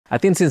I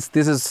think since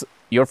this is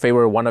your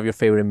favorite, one of your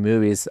favorite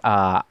movies,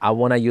 I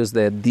want to use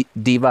the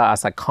diva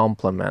as a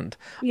compliment.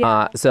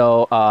 Yeah.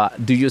 So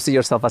do you see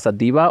yourself as a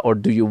diva, or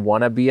do you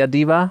want to be a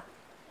diva?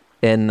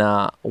 And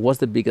what's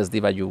the biggest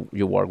diva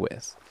you work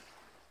with?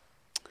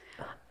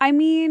 I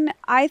mean,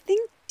 I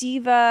think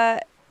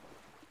diva,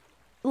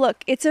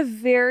 look, it's a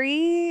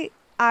very,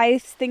 I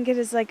think it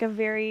is like a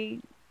very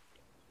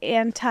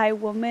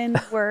anti-woman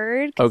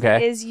word. 'Cause Okay.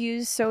 it is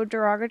used so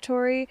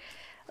derogatory.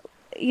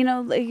 You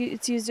know, like,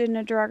 it's used in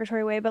a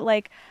derogatory way, but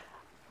like,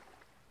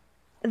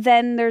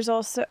 then there's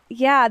also,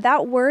 yeah,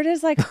 that word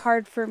is like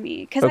hard for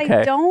me because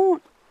Okay.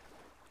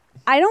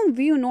 I don't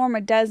view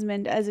Norma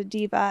Desmond as a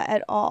diva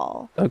at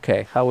all.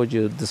 Okay. How would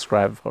you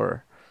describe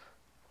her?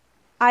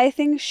 I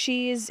think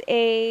she's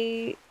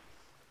a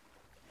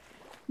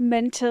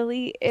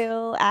mentally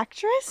ill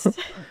actress.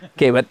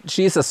 Okay, but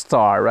she's a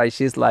star, right?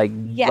 She's like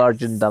Yes.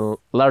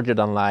 larger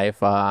than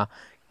life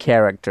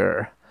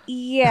character.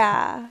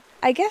 Yeah,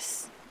 I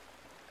guess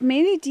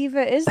maybe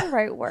diva is the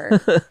right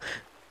word.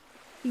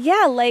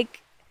 Yeah, like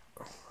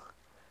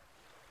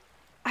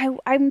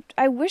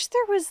I wish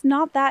there was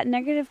not that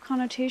negative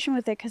connotation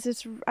with it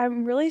because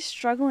I'm really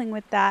struggling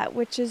with that,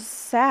 which is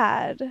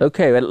sad.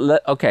 Okay,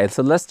 okay.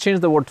 So let's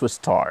change the word to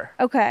star.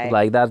 Okay,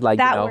 Like that, like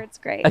that you know. word's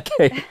great.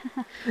 Okay.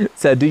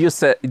 So do you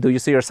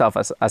see yourself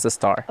as a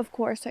star? Of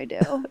course I do.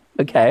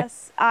 Okay.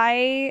 Yes,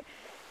 I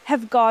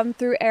have gone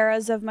through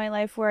eras of my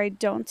life where I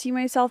don't see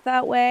myself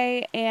that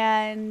way,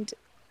 and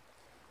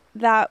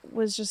that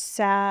was just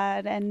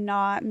sad, and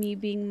not me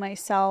being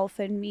myself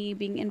and me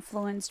being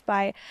influenced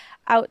by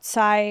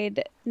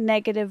outside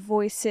negative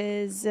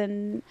voices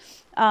and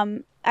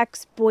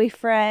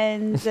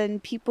ex-boyfriends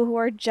and people who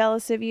are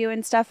jealous of you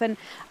and stuff. And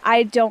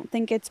I don't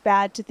think it's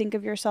bad to think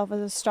of yourself as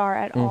a star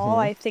at all.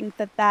 I think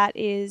that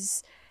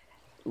is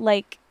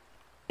like,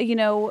 you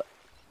know,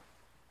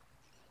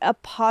 a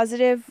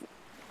positive,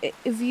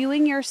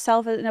 viewing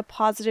yourself in a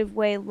positive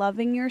way,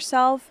 loving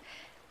yourself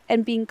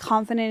and being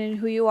confident in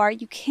who you are.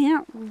 You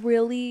can't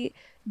really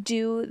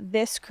do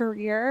this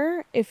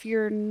career if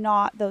you're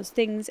not those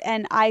things.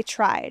 And I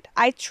tried,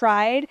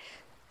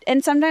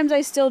 and sometimes I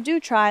still do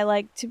try,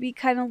 like, to be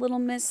kind of little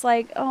miss,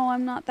 like, oh,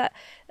 I'm not that,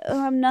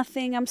 oh, I'm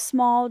nothing, I'm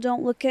small,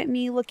 don't look at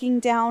me, looking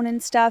down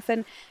and stuff.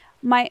 And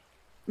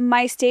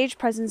my stage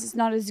presence is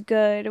not as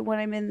good when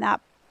I'm in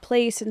that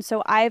place, and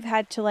so I've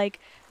had to like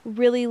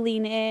really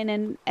lean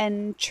in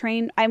and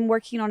train. I'm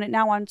working on it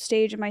now on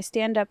stage in my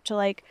stand-up to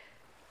like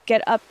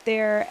get up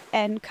there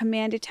and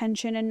command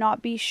attention and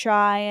not be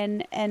shy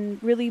and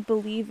really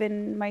believe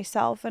in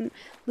myself. And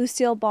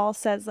Lucille Ball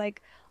says,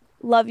 like,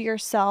 love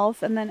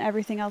yourself and then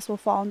everything else will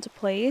fall into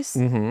place.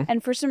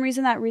 And for some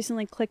reason that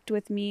recently clicked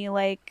with me,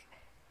 like,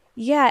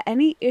 yeah,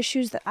 any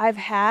issues that I've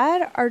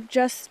had are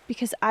just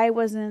because I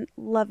wasn't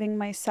loving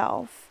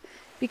myself.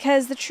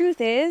 Because the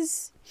truth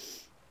is,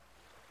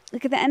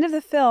 like, at the end of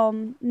the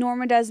film,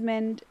 Norma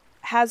Desmond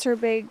has her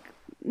big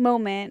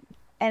moment,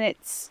 and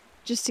it's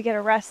just to get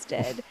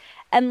arrested.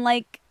 And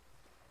like,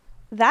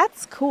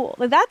 that's cool.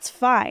 Like, that's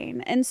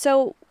fine. And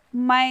so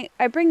I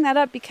bring that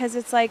up because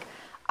it's like,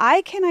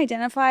 I can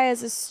identify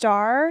as a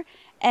star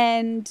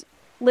and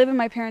live in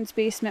my parents'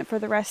 basement for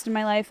the rest of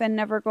my life and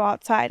never go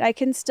outside. I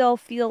can still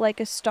feel like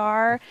a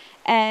star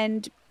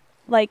and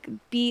like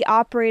be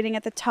operating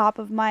at the top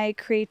of my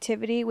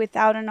creativity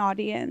without an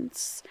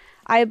audience.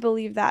 I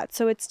believe that.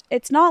 So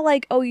it's not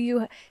like,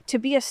 oh, to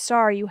be a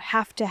star, you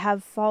have to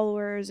have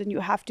followers and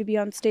you have to be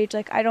on stage.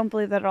 Like, I don't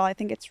believe that at all. I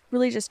think it's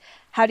really just,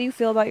 how do you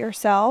feel about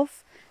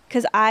yourself?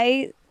 Because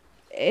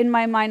in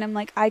my mind, I'm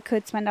like, I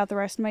could spend out the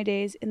rest of my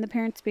days in the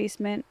parents'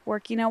 basement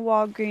working at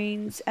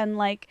Walgreens and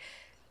like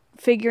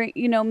figuring,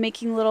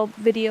 making little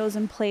videos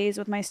and plays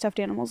with my stuffed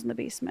animals in the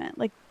basement.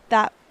 Like,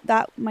 that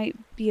might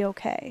be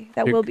okay.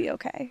 That will be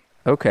okay.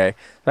 Okay.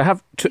 I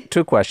have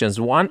two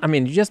questions. One, I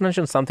mean, you just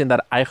mentioned something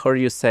that I heard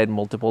you said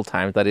multiple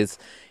times, that is,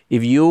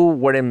 if you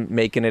weren't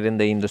making it in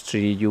the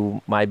industry,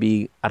 you might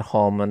be at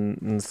home and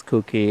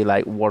skooky,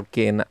 like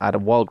working at a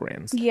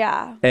Walgreens.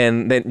 Yeah.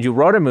 And then you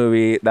wrote a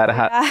movie that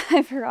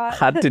I forgot.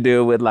 had to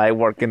do with like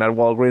working at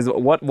Walgreens.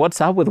 What's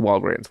up with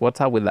Walgreens?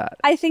 What's up with that?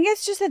 I think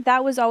it's just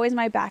that was always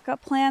my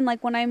backup plan.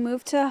 Like, when I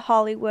moved to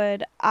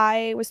Hollywood,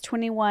 I was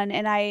 21,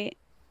 and I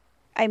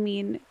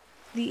mean,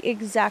 the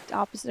exact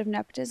opposite of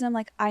nepotism.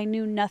 Like, I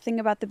knew nothing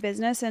about the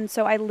business, and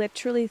so I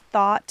literally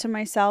thought to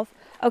myself,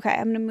 okay,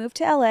 I'm gonna move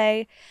to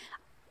LA,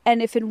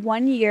 and if in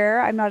 1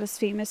 year I'm not as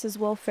famous as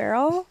Will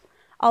Ferrell,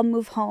 I'll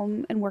move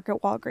home and work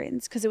at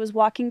Walgreens, because it was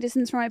walking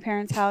distance from my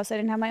parents' house. I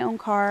didn't have my own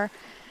car,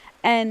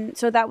 and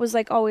so that was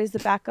like always the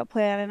backup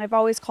plan. And I've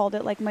always called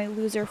it like my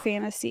loser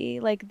fantasy.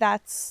 Like,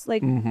 that's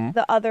like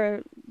the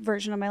other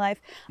version of my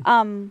life.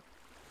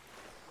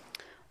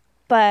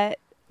 But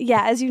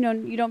yeah, as you know,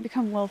 you don't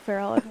become Will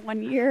Ferrell in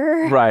 1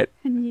 year. Right.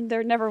 And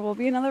there never will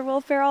be another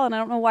Will Ferrell. And I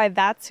don't know why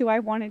that's who I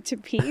wanted to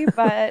be,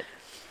 but...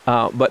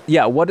 But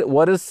yeah, what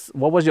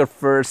was your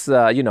first,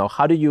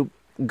 how do you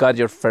got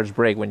your first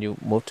break when you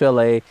moved to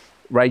LA,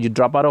 right? You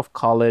drop out of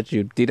college,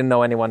 you didn't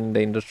know anyone in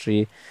the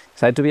industry,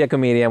 decided to be a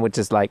comedian, which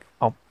is like,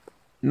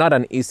 not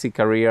an easy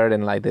career,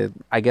 and like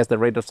I guess the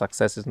rate of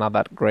success is not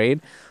that great.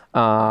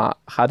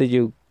 How did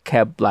you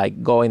kept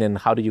like going, and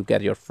how did you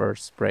get your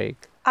first break?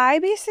 I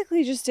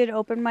basically just did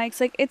open mics.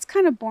 Like, it's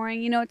kind of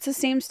boring, you know, it's the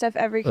same stuff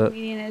every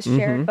comedian has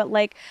shared, but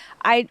like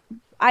I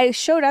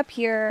showed up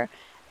here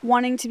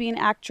wanting to be an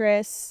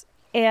actress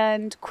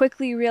and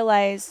quickly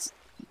realized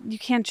you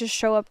can't just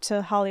show up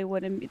to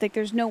Hollywood and like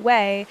there's no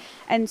way.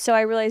 And so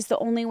I realized the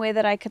only way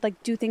that I could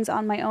like do things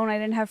on my own, I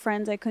didn't have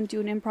friends, I couldn't do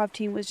an improv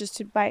team, was just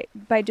to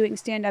by doing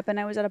stand up. And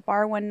I was at a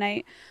bar one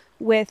night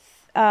with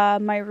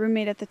my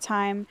roommate at the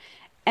time,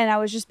 and I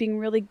was just being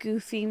really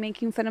goofy,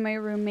 making fun of my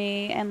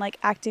roommate and like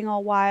acting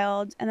all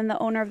wild. And then the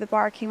owner of the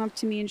bar came up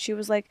to me and she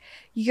was like,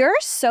 "You're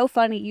so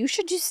funny. You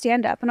should do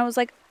stand up." And I was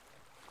like,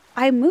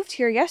 "I moved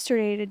here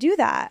yesterday to do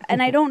that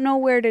and I don't know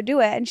where to do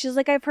it." And she's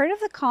like, "I've heard of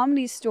the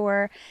Comedy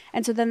Store."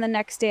 And so then the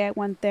next day I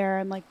went there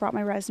and like brought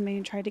my resume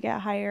and tried to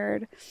get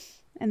hired.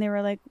 And they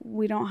were like,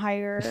 "We don't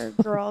hire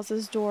girls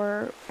as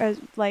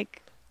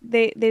like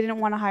they didn't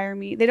want to hire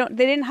me. They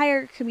didn't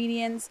hire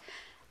comedians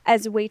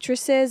as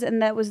waitresses,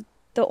 and that was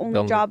the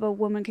only job a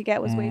woman could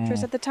get was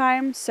waitress at the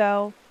time."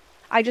 So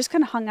I just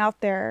kind of hung out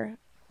there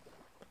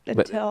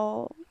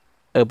until...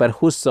 But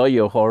who saw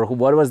you, or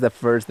what was the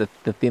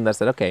thing that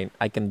said, "Okay,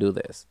 I can do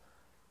this"?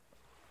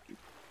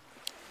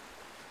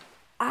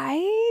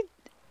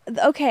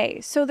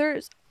 Okay, so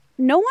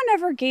no one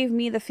ever gave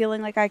me the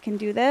feeling like I can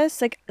do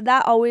this. Like,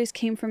 that always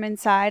came from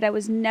inside. I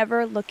was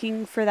never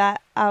looking for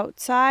that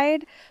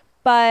outside.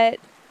 But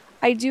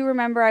I do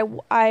remember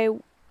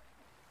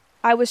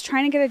I was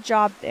trying to get a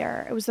job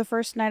there. It was the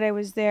first night I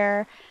was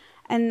there.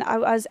 And I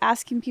was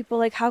asking people,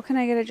 like, "How can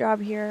I get a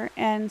job here?"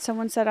 And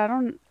someone said,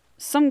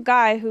 some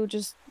guy who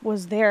just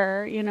was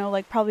there, you know,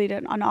 like probably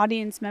an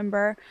audience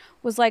member,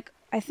 was like,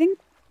 "I think,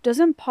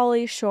 doesn't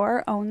Pauly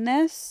Shore own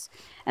this?"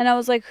 And I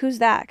was like, "Who's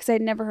that?" Because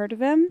I'd never heard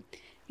of him.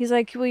 He's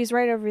like, "Well, he's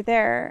right over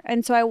there."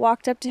 And so I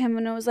walked up to him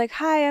and I was like,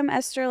 "Hi, I'm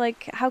Esther.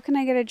 Like, how can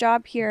I get a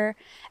job here?"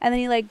 And then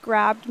he like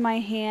grabbed my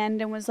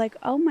hand and was like,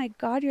 "Oh my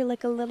God, you're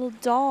like a little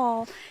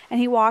doll."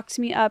 And he walked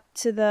me up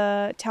to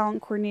the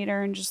talent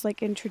coordinator and just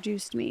like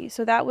introduced me.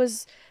 So that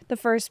was the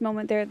first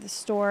moment there at the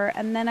store.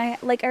 And then I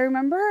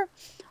remember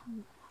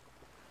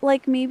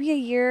like maybe a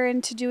year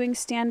into doing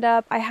stand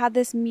up, I had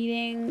this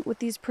meeting with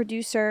these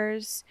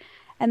producers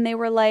and they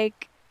were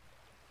like,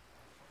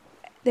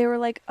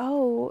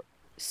 "Oh,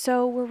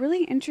 so we're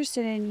really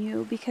interested in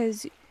you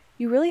because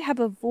you really have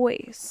a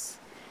voice."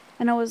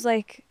 And I was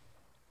like,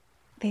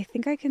 "They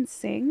think I can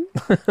sing?"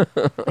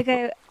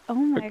 Oh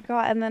my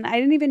God. And then I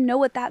didn't even know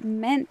what that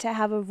meant to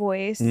have a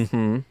voice.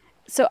 Mm-hmm.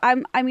 So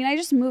I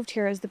just moved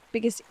here as the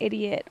biggest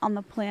idiot on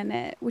the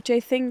planet, which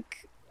I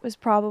think was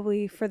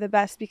probably for the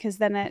best, because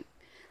then it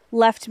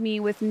left me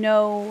with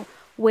no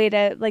way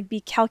to like be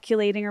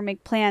calculating or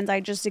make plans. I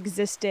just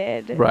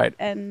existed. Right.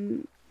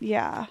 And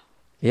yeah.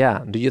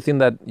 Yeah. Do you think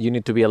that you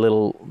need to be a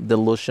little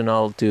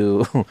delusional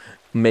to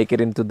make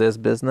it into this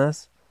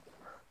business?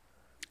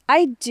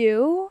 I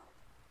do,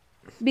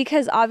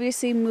 because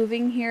obviously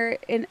moving here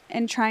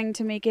and trying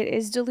to make it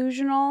is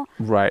delusional.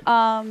 Right.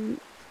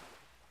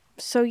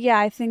 So yeah,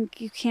 I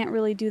think you can't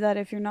really do that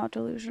if you're not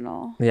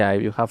delusional. Yeah,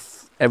 if you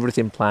have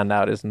everything planned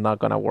out, it's not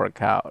gonna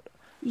work out.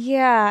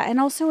 Yeah, and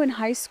also in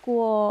high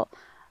school,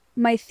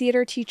 my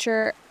theater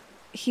teacher,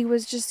 he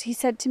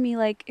said to me,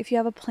 like, "If you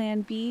have a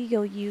plan B,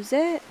 you'll use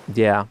it."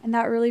 Yeah. And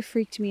that really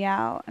freaked me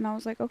out. And I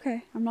was like,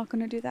 "Okay, I'm not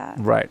going to do that."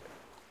 Right.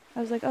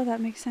 I was like, "Oh, that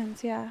makes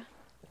sense. Yeah."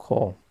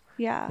 Cool.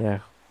 Yeah. Yeah.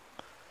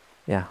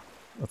 Yeah.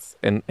 That's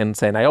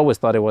insane. I always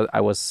thought I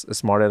was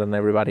smarter than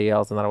everybody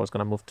else, and that I was going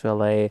to move to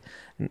LA,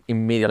 and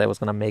immediately I was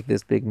going to make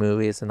these big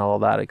movies and all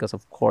of that, because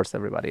of course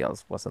everybody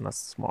else wasn't as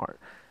smart.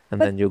 And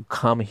then you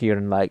come here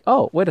and like,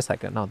 "Oh, wait a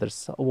second. No,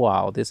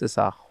 wow, this is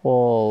a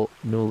whole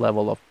new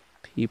level of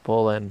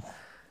people." And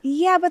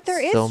yeah, but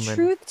there is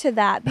truth to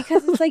that,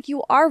 because it's like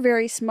you are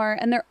very smart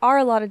and there are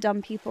a lot of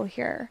dumb people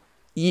here.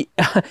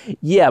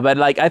 Yeah, but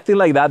like I feel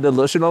like that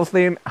delusional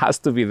thing has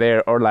to be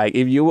there, or like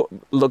if you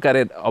look at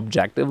it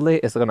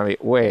objectively, it's gonna be,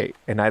 wait,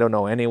 and I don't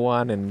know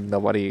anyone, and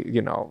nobody,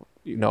 you know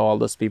all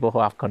those people who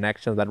have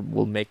connections that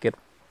will make it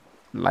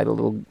like a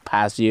little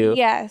past you.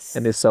 Yes.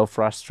 And it's so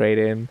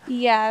frustrating.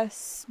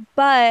 Yes,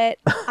 but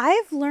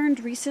I've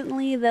learned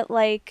recently that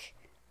like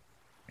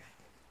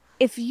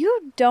if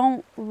you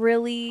don't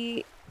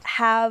really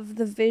have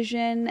the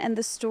vision and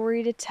the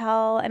story to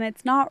tell, and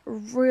it's not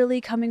really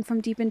coming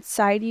from deep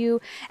inside you,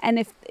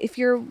 and if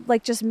you're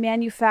like just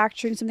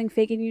manufacturing something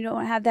fake and you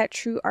don't have that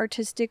true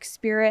artistic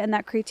spirit and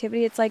that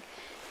creativity, it's like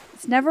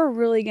it's never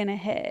really gonna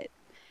hit.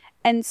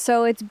 And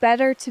so it's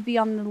better to be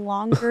on the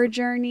longer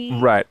journey.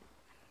 Right.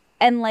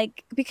 And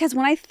like, because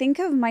when I think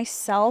of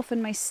myself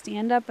and my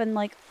stand-up and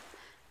like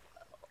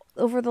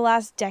over the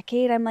last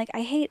decade, I'm like,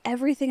 I hate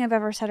everything I've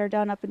ever said or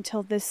done up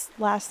until this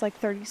last like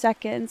 30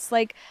 seconds.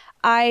 Like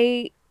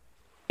it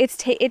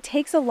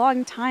takes a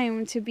long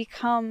time to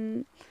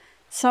become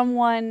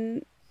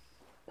someone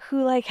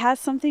who like has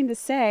something to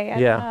say. I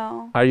don't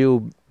know. Are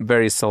you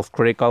very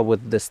self-critical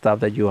with the stuff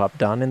that you have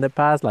done in the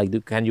past?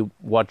 Like, can you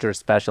watch your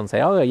special and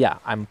say, "Oh yeah,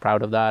 I'm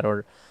proud of that"?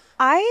 Or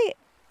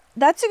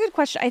That's a good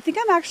question. I think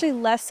I'm actually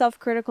less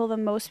self-critical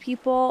than most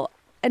people.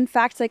 In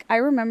fact, like I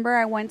remember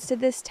I went to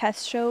this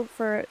test show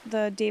for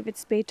the David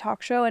Spade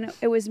talk show, and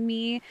it was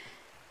me,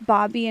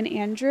 Bobby, and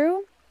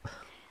Andrew.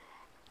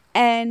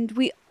 And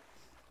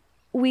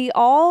we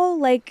all,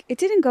 like, it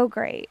didn't go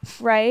great,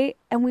 right?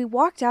 And we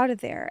walked out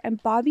of there,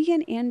 and Bobby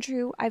and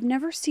Andrew, I've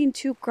never seen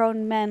two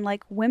grown men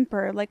like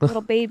whimper like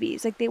little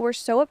babies. Like, they were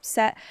so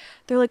upset.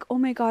 They're like, oh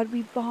my God,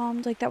 we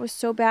bombed. Like, that was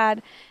so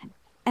bad.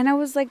 And I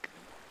was like,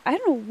 I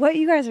don't know what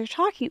you guys are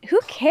talking. Who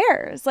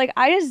cares? Like,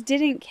 I just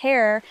didn't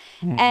care.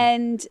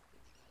 And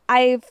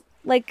I've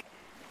like,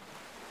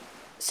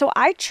 so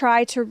I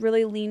try to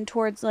really lean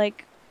towards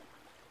like,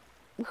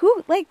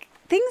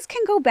 things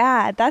can go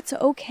bad. That's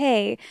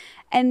okay.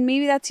 And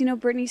maybe that's,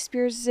 Britney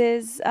Spears'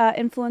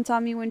 influence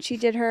on me when she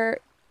did her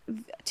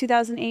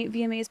 2008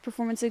 VMAs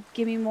performance of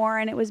Gimme More,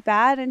 and it was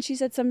bad. And she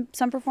said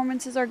some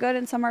performances are good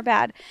and some are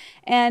bad.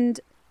 And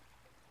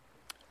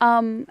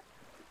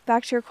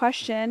back to your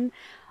question,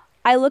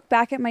 I look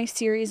back at my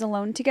series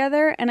Alone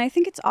Together, and I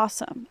think it's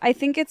awesome. I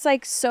think it's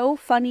like so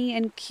funny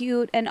and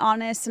cute and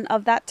honest and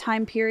of that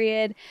time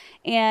period.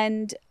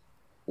 And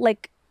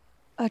like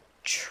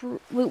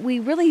we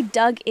really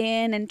dug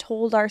in and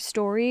told our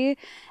story,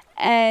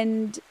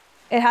 and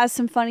it has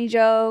some funny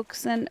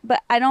jokes,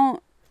 but I'm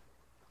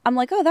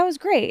like, oh, that was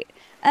great.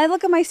 And I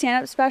look at my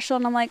stand-up special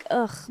and I'm like,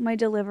 ugh, my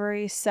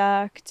delivery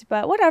sucked,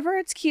 but whatever,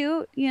 it's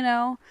cute,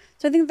 So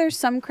I think there's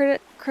some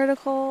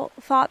critical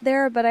thought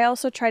there, but I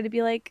also try to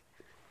be like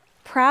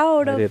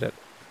proud of,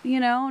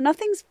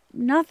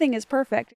 nothing is perfect.